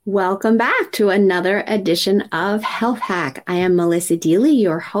Welcome back to another edition of Health Hack. I am Melissa Deely,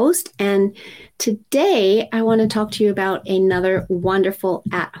 your host, and today I want to talk to you about another wonderful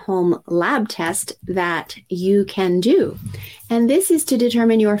at-home lab test that you can do. And this is to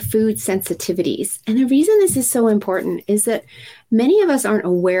determine your food sensitivities. And the reason this is so important is that many of us aren't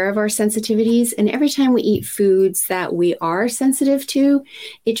aware of our sensitivities, and every time we eat foods that we are sensitive to,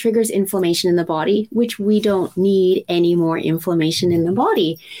 it triggers inflammation in the body, which we don't need any more inflammation in the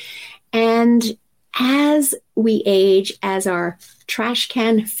body. And as we age, as our trash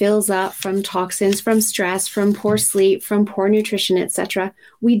can fills up from toxins, from stress, from poor sleep, from poor nutrition, etc.,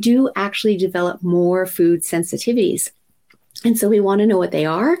 we do actually develop more food sensitivities. And so we want to know what they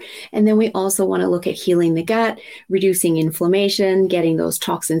are. And then we also want to look at healing the gut, reducing inflammation, getting those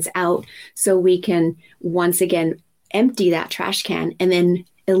toxins out so we can once again empty that trash can and then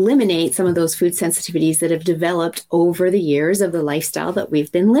eliminate some of those food sensitivities that have developed over the years of the lifestyle that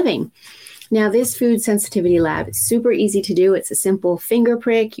we've been living. Now, this food sensitivity lab is super easy to do. It's a simple finger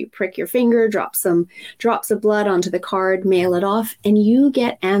prick. You prick your finger, drop some drops of blood onto the card, mail it off, and you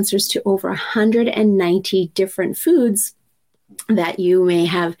get answers to over 190 different foods that you may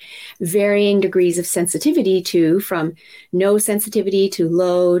have varying degrees of sensitivity to, from no sensitivity to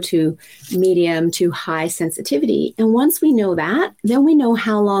low to medium to high sensitivity. And once we know that, then we know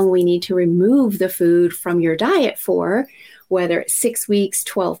how long we need to remove the food from your diet for, whether it's 6 weeks,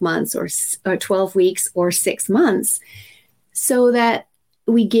 12 months, or 12 weeks or 6 months, so that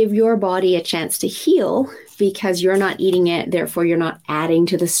we give your body a chance to heal, because you're not eating it. Therefore, you're not adding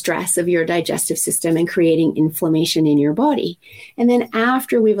to the stress of your digestive system and creating inflammation in your body. And then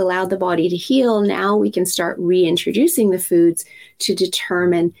after we've allowed the body to heal, now we can start reintroducing the foods to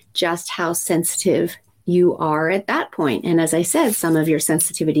determine just how sensitive you are at that point. And as I said, some of your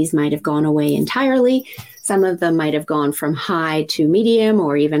sensitivities might have gone away entirely. Some of them might have gone from high to medium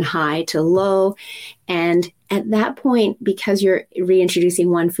or even high to low. And at that point, because you're reintroducing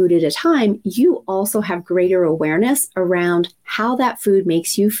one food at a time, you also have greater awareness around how that food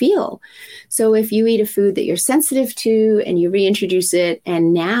makes you feel. So if you eat a food that you're sensitive to and you reintroduce it,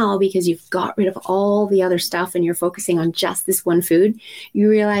 and now because you've got rid of all the other stuff and you're focusing on just this one food, you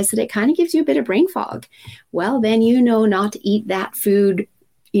realize that it kind of gives you a bit of brain fog. Well, then you know not to eat that food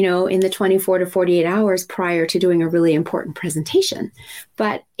in the 24 to 48 hours prior to doing a really important presentation.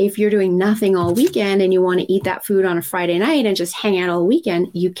 But if you're doing nothing all weekend and you want to eat that food on a Friday night and just hang out all weekend,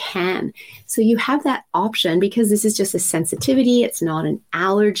 you can. So you have that option, because this is just a sensitivity. It's not an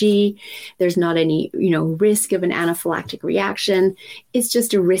allergy. There's not any, risk of an anaphylactic reaction. It's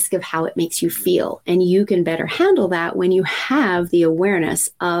just a risk of how it makes you feel. And you can better handle that when you have the awareness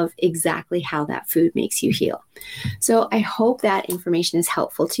of exactly how that food makes you feel. So I hope that information is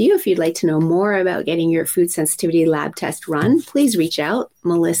helpful to you. If you'd like to know more about getting your food sensitivity lab test run, please reach out,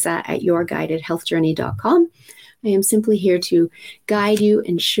 melissa@yourguidedhealthjourney.com. I am simply here to guide you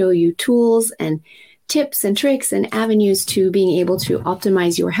and show you tools and tips and tricks and avenues to being able to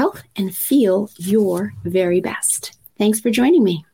optimize your health and feel your very best. Thanks for joining me.